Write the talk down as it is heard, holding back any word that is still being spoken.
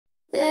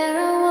There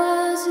I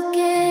was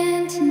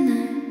again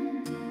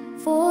tonight,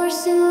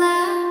 forcing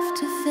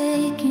laughter,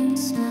 faking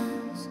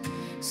smiles.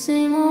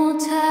 Same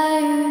old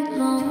tired,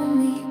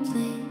 lonely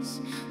place,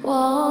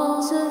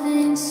 walls of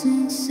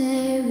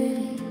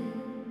insincerity,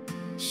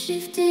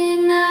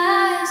 shifting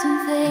eyes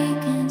and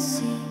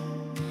vacancy.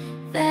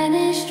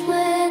 Vanished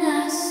when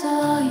I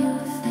saw your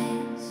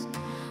face.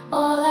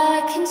 All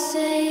I can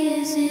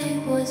say is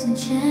it was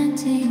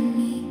enchanting to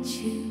meet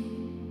you.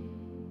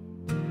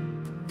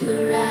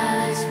 Your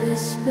eyes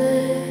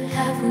whispered,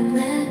 have we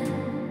met?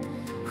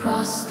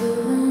 Across the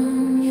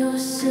room, your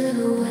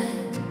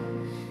silhouette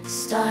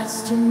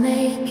starts to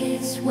make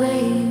its way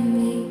to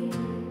me.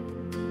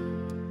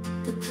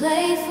 The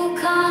playful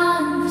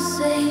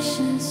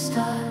conversation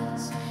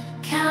starts,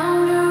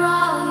 counter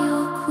all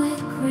your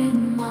quick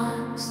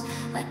remarks,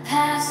 like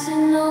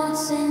passing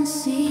notes in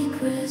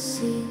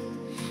secrecy.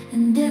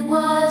 And it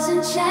was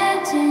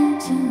enchanting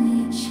to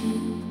meet you.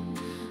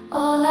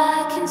 All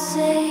I can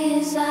say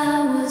is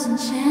I was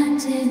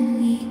enchanted to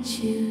meet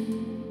you.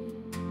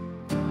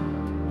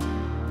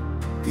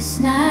 This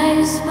night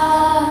is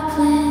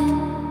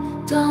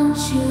sparkling, don't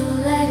you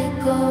let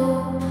it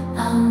go.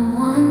 I'm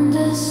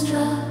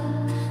wonderstruck,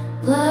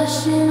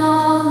 blushing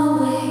all the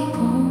way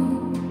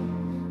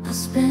home. I'll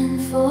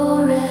spend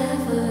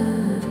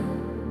forever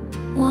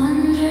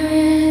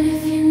wondering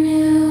if you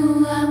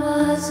knew I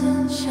was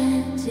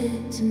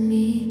enchanted to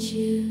meet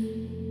you.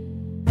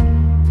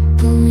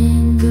 The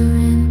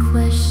lingering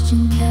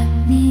question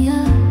kept me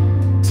up,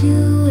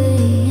 2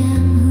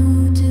 a.m.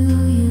 Who do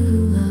you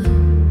love?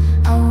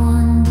 I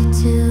wonder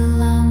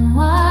till I'm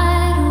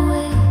wide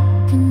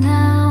awake, and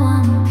now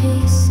I'm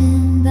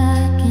pacing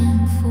back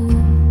and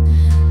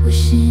forth,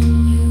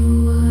 wishing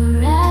you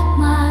were at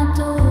my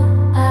door.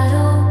 I'd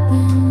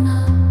open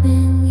up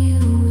and you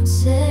would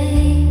say,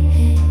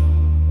 hey.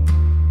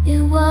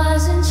 It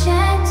was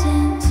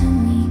enchanting to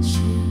meet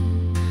you.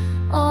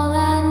 All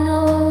I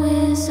know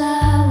is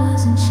I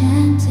was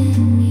enchanted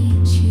to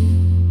meet you.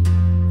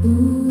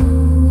 Ooh.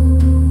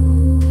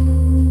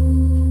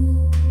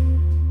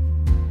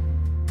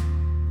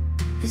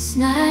 This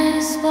night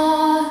is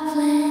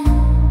sparkling,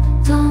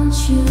 don't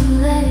you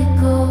let it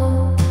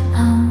go.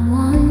 I'm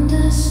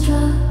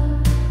wonderstruck,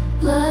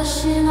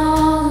 blushing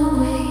all the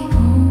way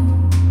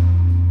home.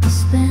 I'll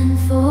spend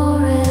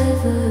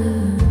forever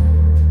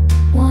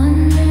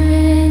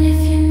wondering if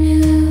you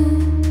knew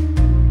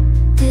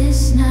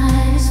this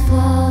night is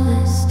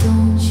flawless.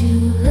 Don't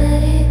you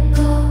let it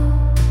go.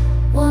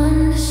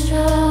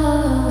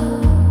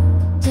 Wonderstruck,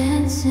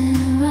 dancing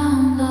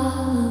around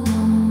all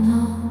alone.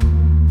 No,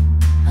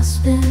 I'll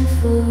spend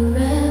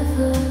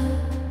forever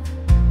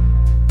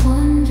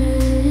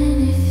wondering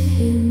if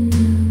you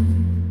knew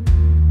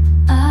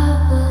I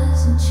was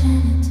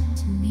enchanted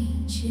to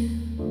meet you.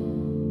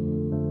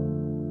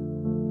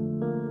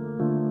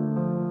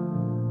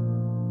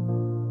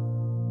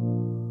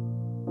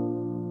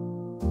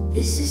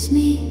 This is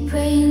me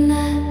praying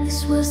that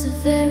this was the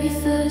very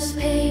first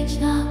page,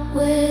 not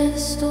where the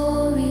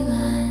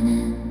storyline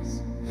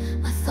ends.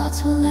 My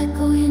thoughts will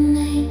echo your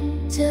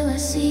name till I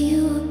see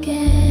you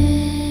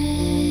again.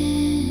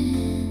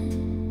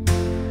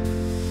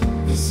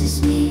 This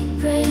is me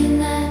praying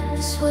that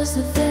this was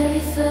the very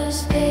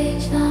first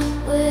page, not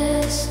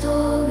where the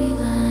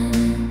storyline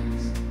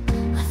ends.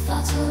 My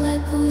thoughts will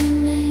echo your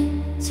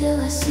name till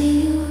I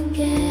see you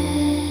again.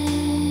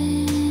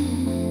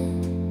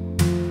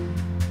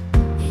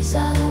 These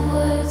are the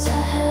words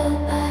I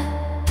held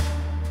back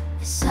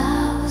as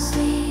I was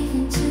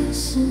leaving too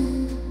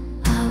soon.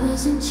 I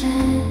was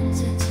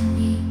enchanted to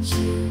meet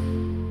you.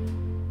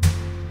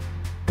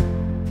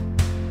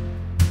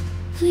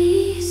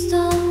 Please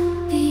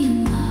don't be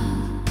in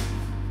love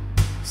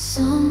with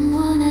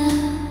someone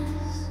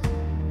else.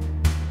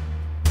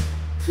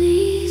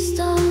 Please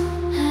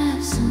don't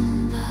have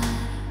somebody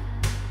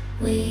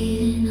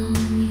waiting on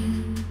you.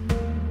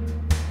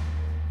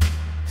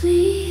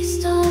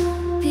 Please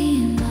don't be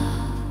in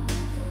love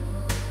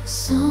with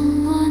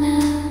someone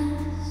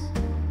else.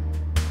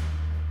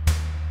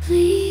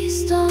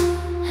 Please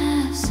don't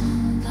have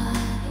somebody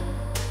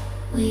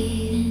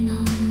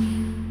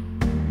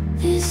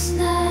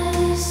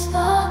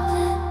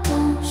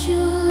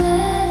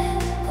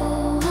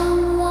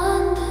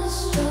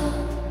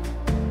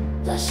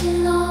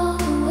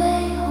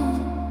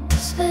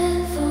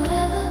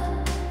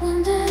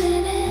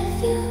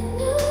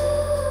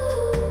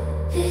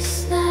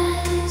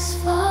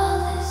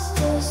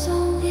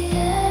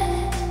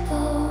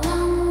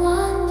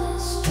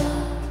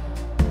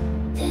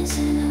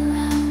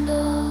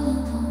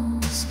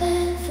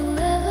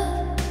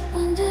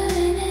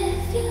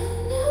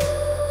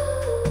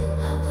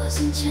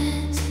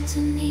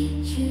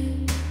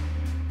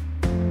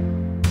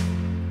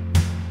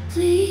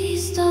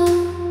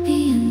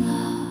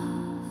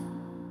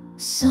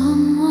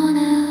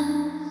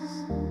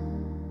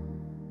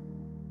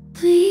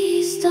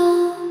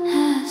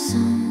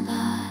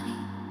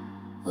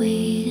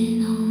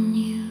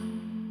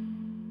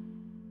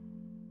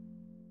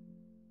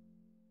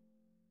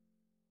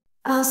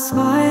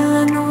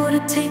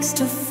takes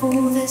to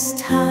fool this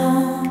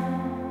town.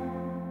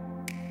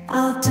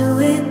 I'll do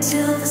it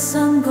till the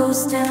sun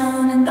goes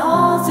down and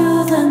all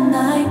through the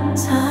night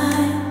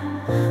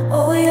time.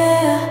 Oh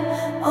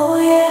yeah,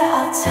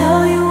 I'll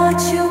tell you what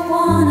you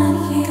wanna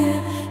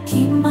hear.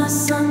 Keep my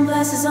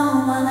sunglasses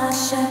on while I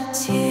shed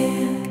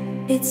tears.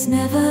 It's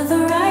never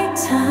the right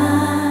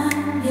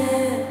time,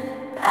 yeah.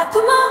 I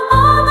put my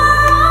armor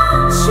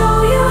on, show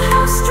you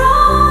how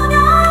strong I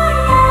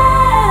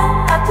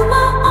am. I put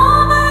my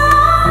armor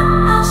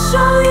on, I'll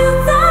show you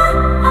that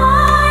I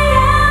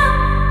am.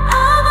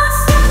 I'm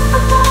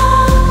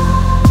unstoppable,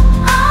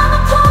 I'm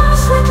a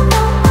Porsche with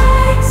no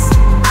brakes.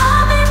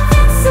 I'm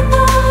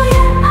invincible,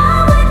 yeah, I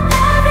win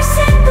every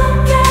single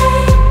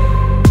game.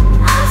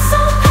 I'm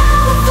so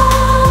powerful,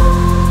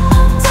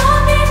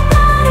 don't need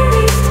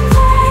batteries to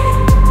play.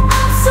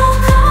 I'm so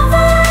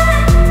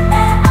confident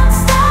and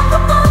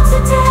unstoppable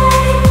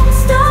today.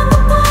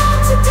 Unstoppable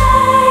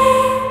today.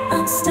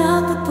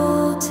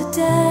 Unstoppable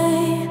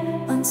today.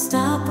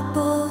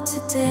 Unstoppable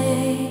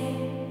today.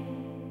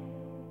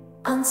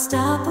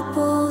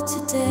 Unstoppable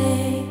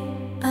today.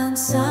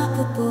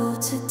 Unstoppable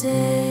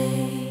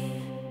today.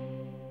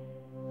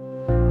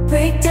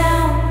 Break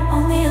down,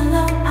 only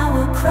alone I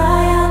will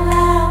cry out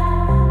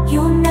loud.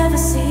 You'll never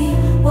see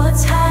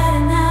what's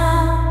hiding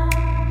out.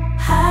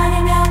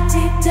 Hiding out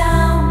deep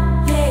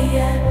down,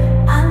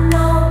 yeah. I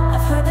know,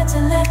 I've heard that to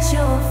let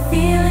your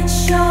feelings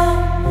show.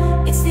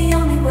 It's the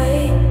only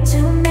way to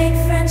make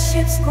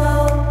friendships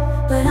grow.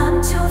 But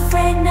I'm too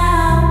afraid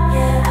now,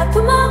 yeah. I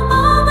put my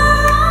armor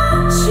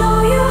on,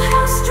 show you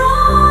how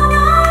strong I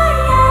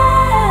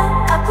am.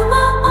 I put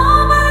my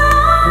armor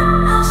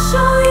on, I'll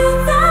show you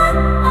that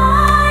I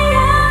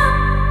am.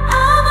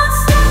 I'm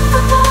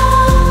unstoppable,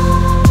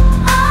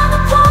 I'm a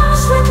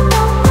Porsche with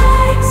no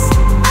brakes.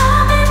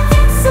 I'm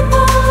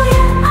invincible,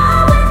 yeah, I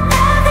win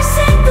every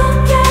single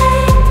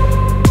game.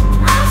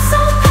 I'm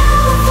so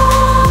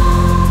powerful,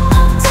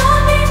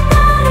 don't need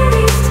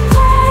batteries to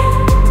play.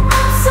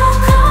 I'm so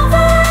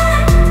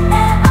confident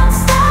and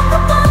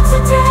unstoppable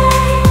today.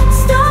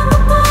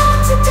 Unstoppable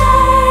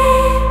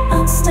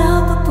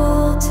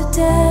today. Unstoppable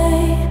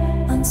today.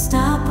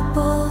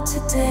 Unstoppable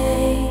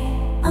today.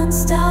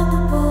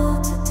 Unstoppable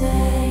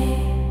today.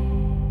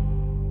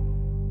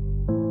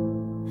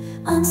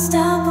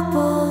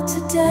 Unstoppable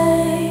today.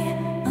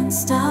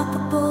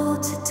 Unstoppable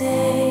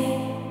today.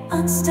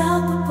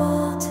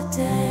 Unstoppable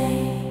today.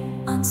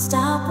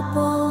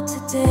 Unstoppable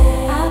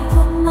today. I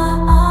put my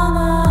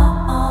armor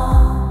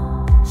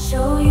on,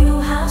 show you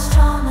how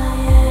strong I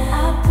am. I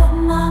put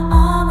my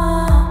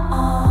armor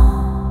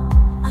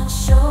on, I'll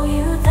show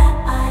you that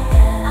I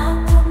am. I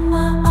put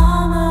my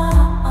armor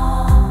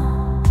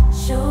on,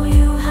 show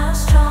you how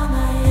strong I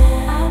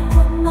am. I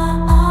put my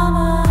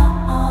armor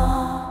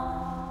on.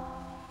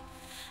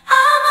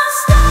 I'm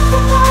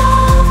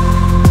unstoppable,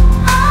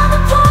 I'm a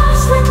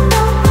Porsche with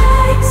no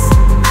brakes.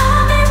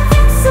 I'm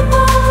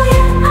invincible,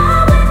 yeah, I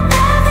win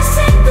every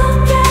single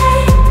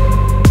game.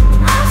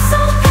 I'm so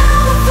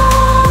powerful,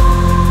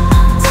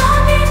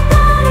 don't need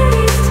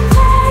batteries to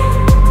play.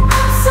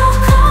 I'm so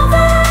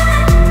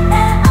confident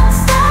and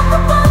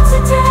unstoppable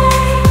today.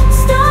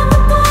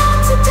 Unstoppable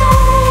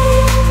today.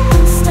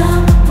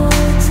 Unstoppable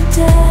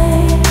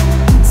today.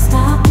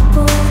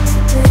 Unstoppable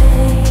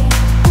today.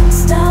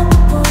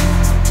 Unstoppable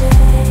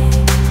today.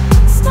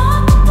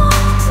 Unstoppable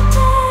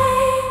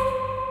today.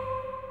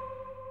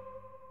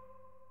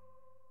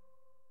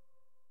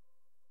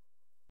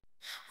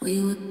 We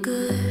were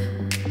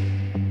good,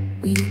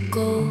 we were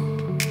gold,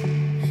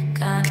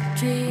 kind of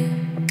dream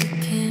that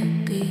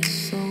can't be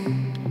sold.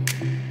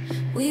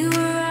 We were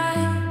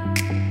right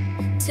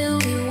till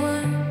we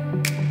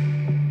weren't,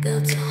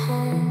 built a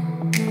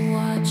home and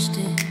watched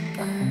it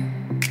burn.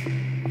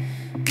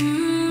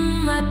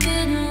 I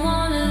didn't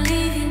wanna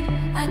leave you,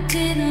 I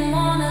didn't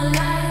wanna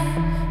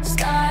lie.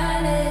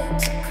 Started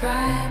to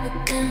cry, but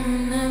then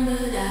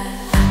remembered I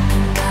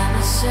can buy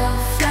myself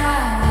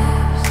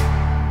flowers,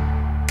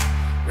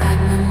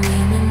 write my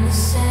name in the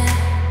sand,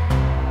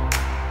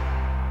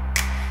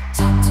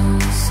 talk to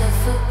myself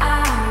for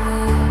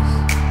hours,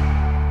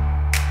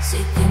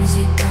 say things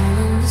you don't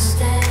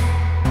understand.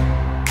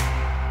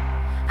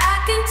 I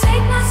can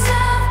take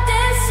myself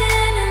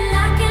dancing and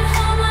I can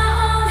hold my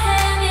own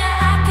hand.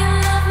 Yeah, I can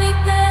love me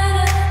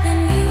better than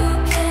you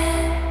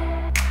can.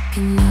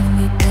 Can love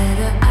me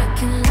better, I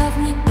can love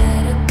me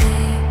better,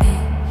 baby.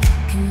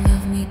 Can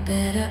love me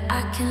better,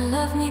 I can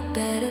love me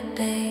better,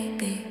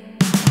 baby.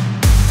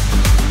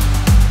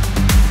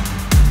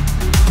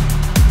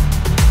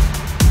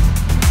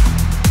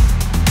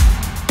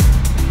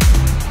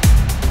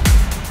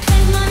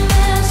 Paint my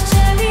nails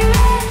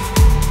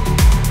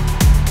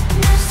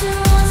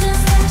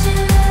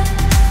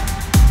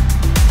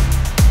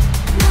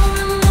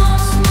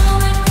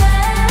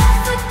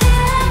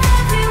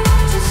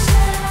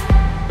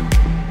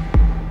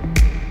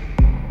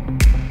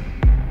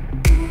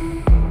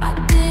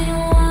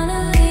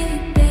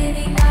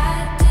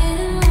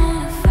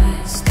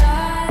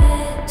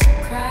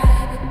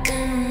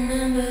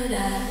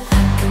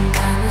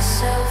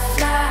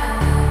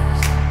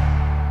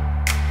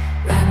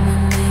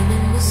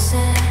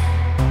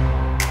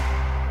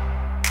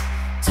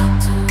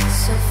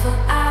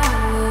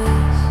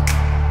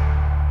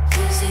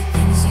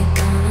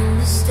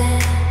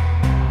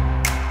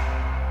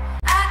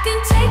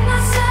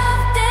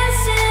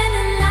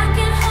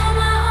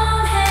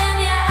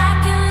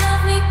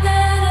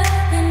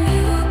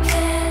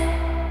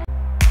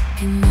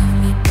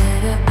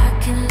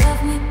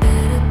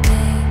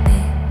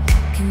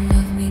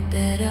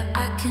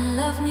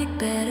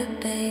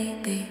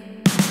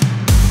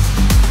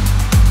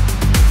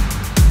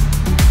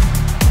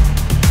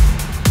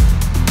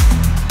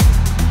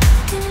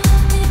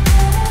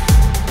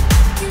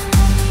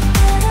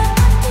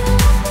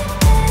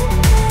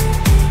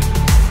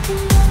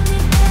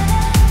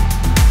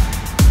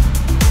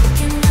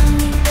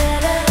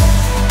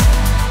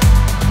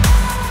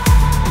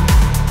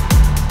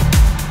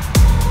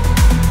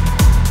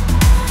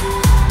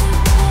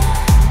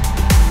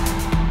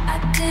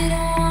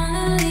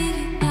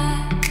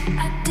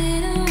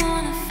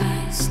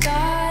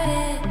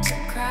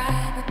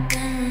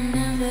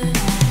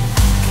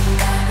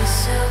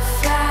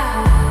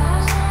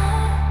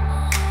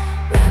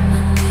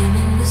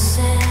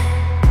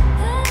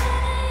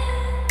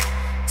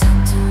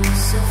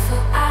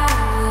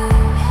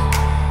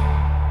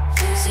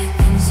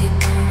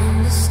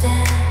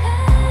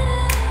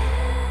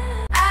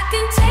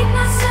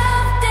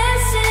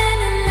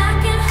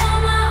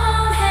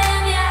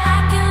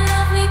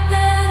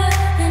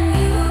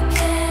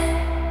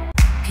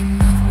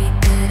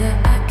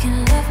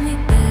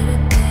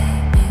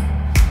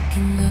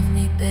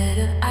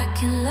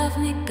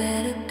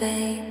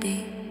baby.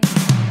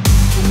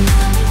 Can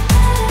love me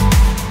better,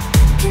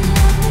 can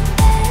love me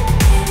better,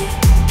 baby.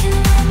 Can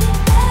love me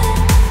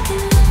better,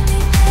 can love me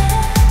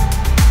better,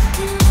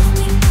 can love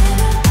me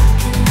better,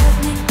 can love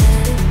me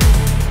better,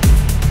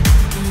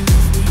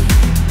 baby.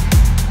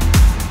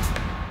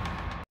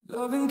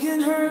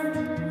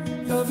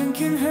 Loving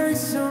can hurt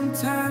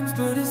sometimes,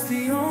 but it's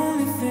the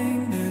only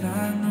thing that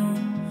I know.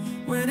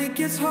 When it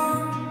gets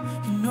hard,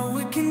 you know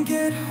it can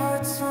get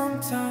hard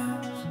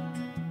sometimes.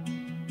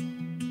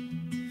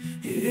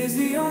 It is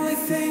the only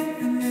thing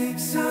that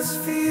makes us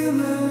feel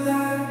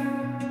alive.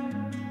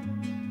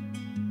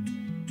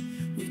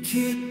 We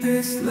keep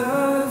this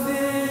love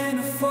in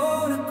a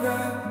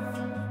photograph.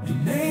 We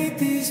made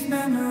these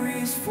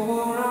memories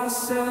for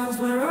ourselves,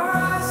 where our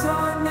eyes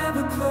are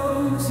never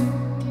closing,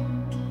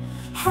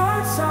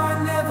 hearts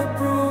are never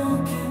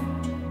broken,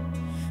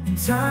 and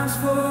time's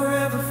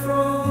forever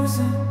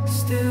frozen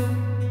still.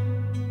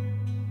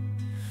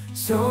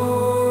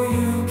 So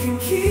you can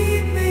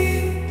keep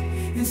me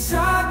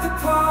inside the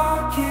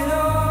pocket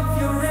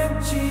of your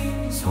ripped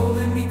jeans,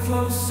 holding me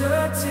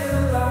closer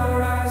till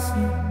our eyes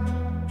meet.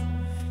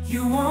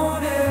 You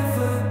won't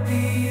ever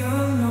be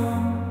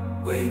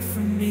alone. Wait for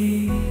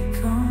me,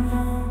 come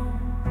home.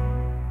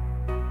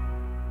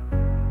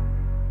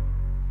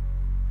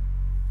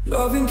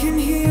 Loving can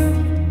heal,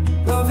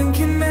 loving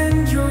can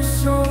mend your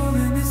soul,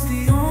 and it's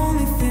the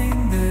only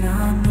thing that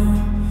I know.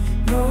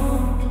 No,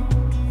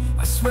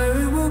 I swear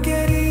it will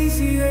get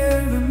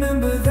easier.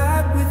 Remember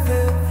that with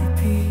every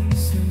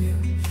piece of you.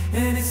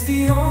 And it's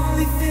the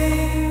only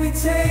thing we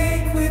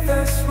take with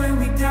us when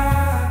we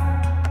die.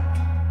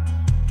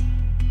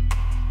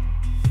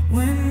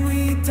 When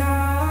we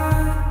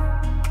die,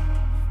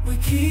 we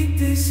keep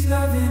this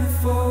love in a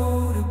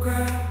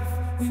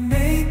photograph. We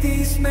made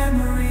these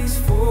memories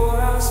for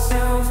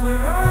ourselves, where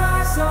our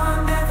eyes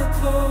are never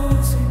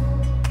closing,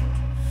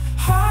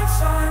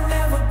 hearts are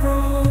never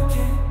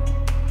broken,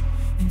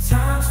 and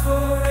time's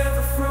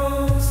forever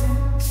frozen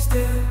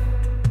still.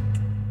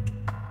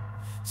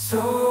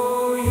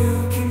 So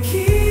you can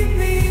keep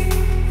me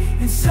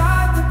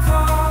inside the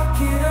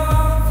pocket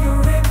of your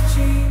ripped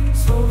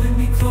jeans, holding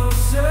me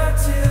closer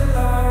till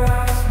our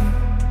eyes meet.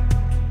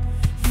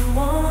 You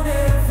won't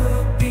ever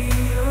be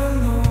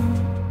alone.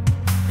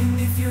 And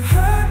if you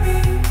hurt me,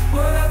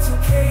 well that's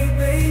okay,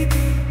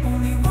 baby.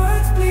 Only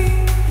words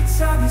bleed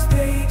inside these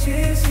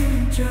pages. You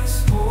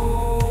just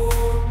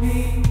hold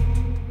me,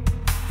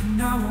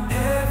 and I won't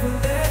ever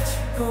let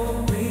you go.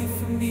 Wait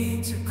for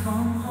me to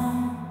come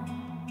home.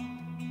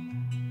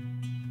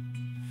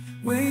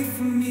 Wait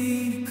for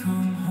me to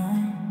come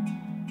home.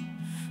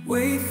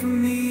 Wait for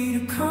me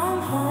to come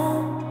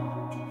home.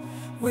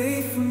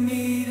 Wait for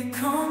me to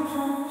come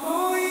home.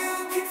 Oh, you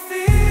can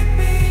fit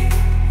me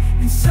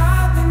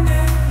inside the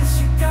necklace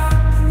you got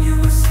when you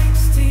were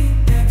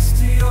 16, next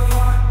to your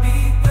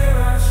heartbeat where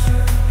I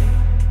should be.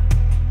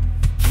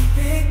 Keep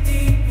it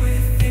deep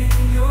within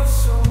your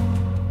soul.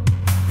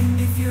 And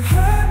if you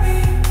hurt me,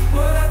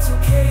 well that's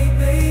okay,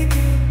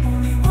 baby.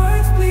 Only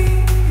words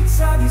bleed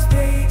inside these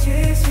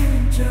pages. You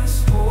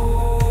just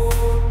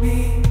hold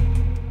me,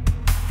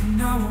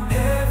 and I won't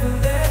ever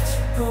let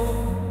you go.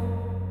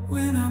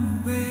 When I'm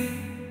away,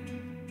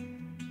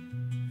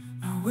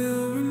 I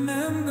will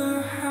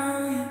remember how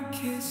you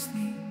kissed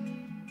me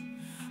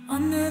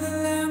under the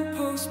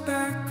lamppost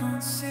back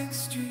on 6th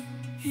Street,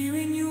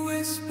 hearing you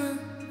whisper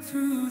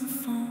through the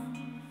phone,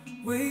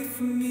 wait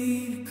for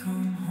me to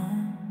come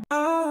home.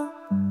 Oh.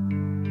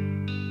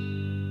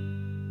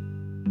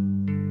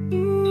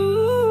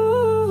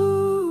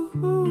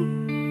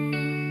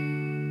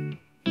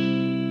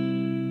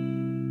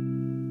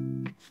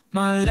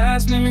 My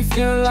last made me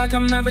feel like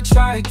I'll never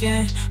try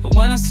again, but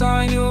when I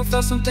saw you, I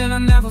felt something I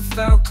never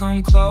felt.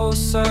 Come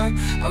closer,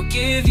 I'll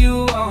give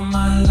you all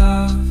my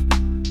love.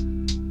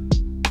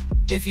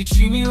 If you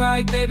treat me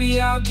right, baby,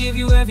 I'll give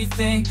you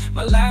everything.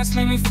 My last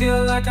made me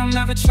feel like I'll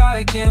never try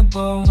again,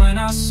 but when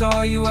I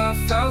saw you, I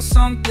felt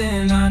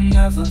something I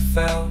never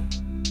felt.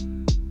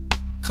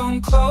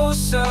 Come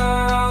closer,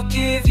 I'll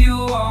give you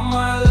all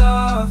my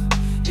love.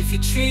 If you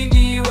treat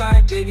me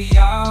right, baby,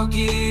 I'll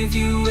give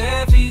you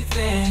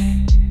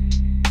everything.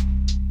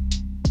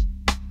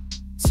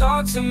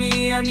 Talk to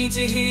me, I need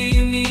to hear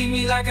you need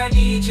me like I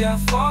need you.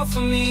 Fall for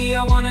me,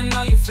 I wanna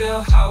know you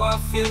feel how I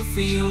feel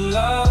for you.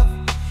 Love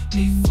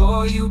me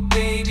for you,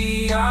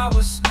 baby, I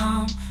was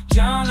numb.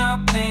 Drown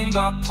out pain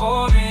by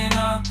pouring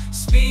up.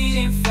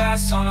 Speeding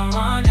fast on a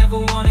run, never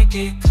wanna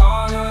get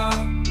caught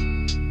up.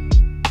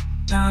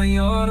 Now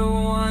you're the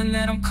one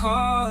that I'm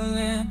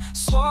calling.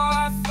 Swore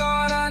I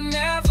thought I'd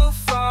never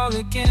fall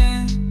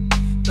again.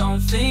 Don't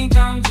think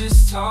I'm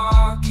just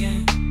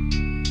talking.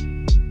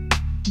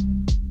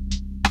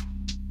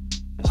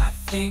 I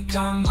think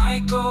I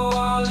might go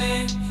all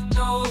in.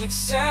 No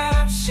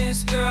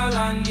exceptions, girl,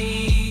 I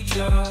need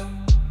you.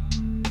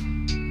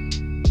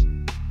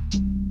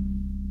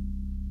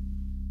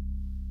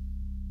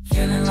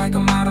 Feeling like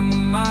I'm out of my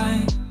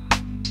mind,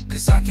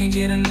 'cause I can't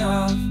get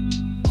enough.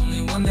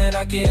 Only one that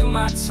I give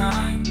my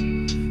time,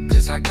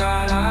 'cause I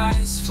got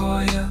eyes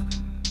for you.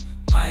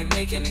 Might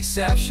make an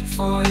exception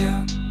for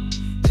ya,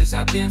 'cause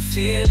I've been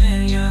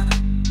feeling ya.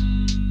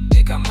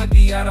 Think I might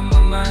be out of my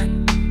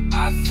mind,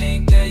 I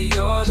think that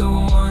you're the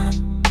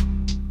one.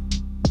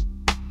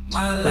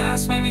 My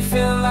last made me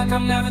feel like I'll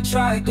never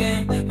try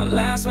again. My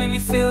last made me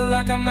feel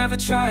like I'll never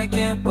try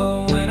again.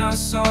 But when I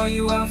saw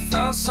you, I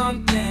felt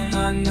something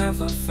I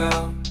never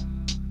felt.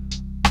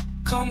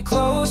 Come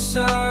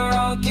closer,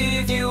 I'll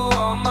give you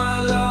all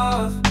my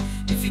love.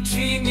 If you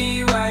treat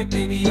me right,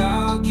 baby,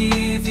 I'll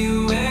give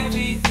you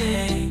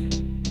everything.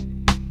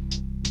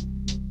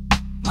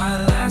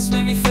 My last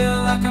made me feel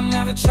like I'll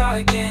never try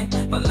again.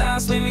 My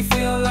last made me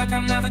feel like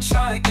I'll never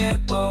try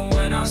again. But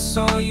when I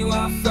saw you,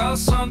 I felt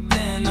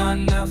something I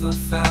never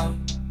felt.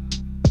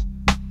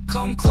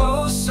 Come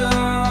closer,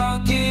 I'll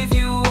give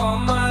you all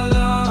my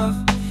love.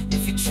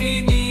 If you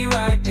treat me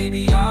right,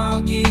 baby,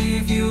 I'll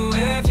give you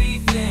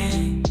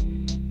everything.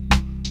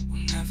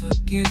 I'll never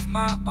give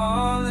my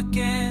all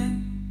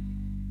again,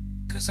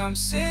 'cause I'm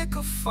sick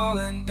of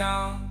falling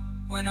down.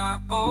 When I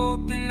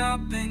open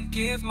up and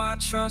give my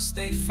trust,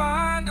 they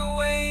find a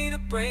way to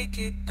break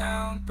it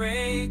down,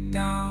 break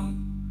down.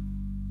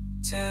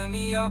 Tear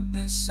me up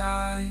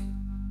inside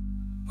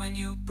when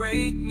you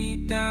break me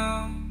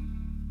down.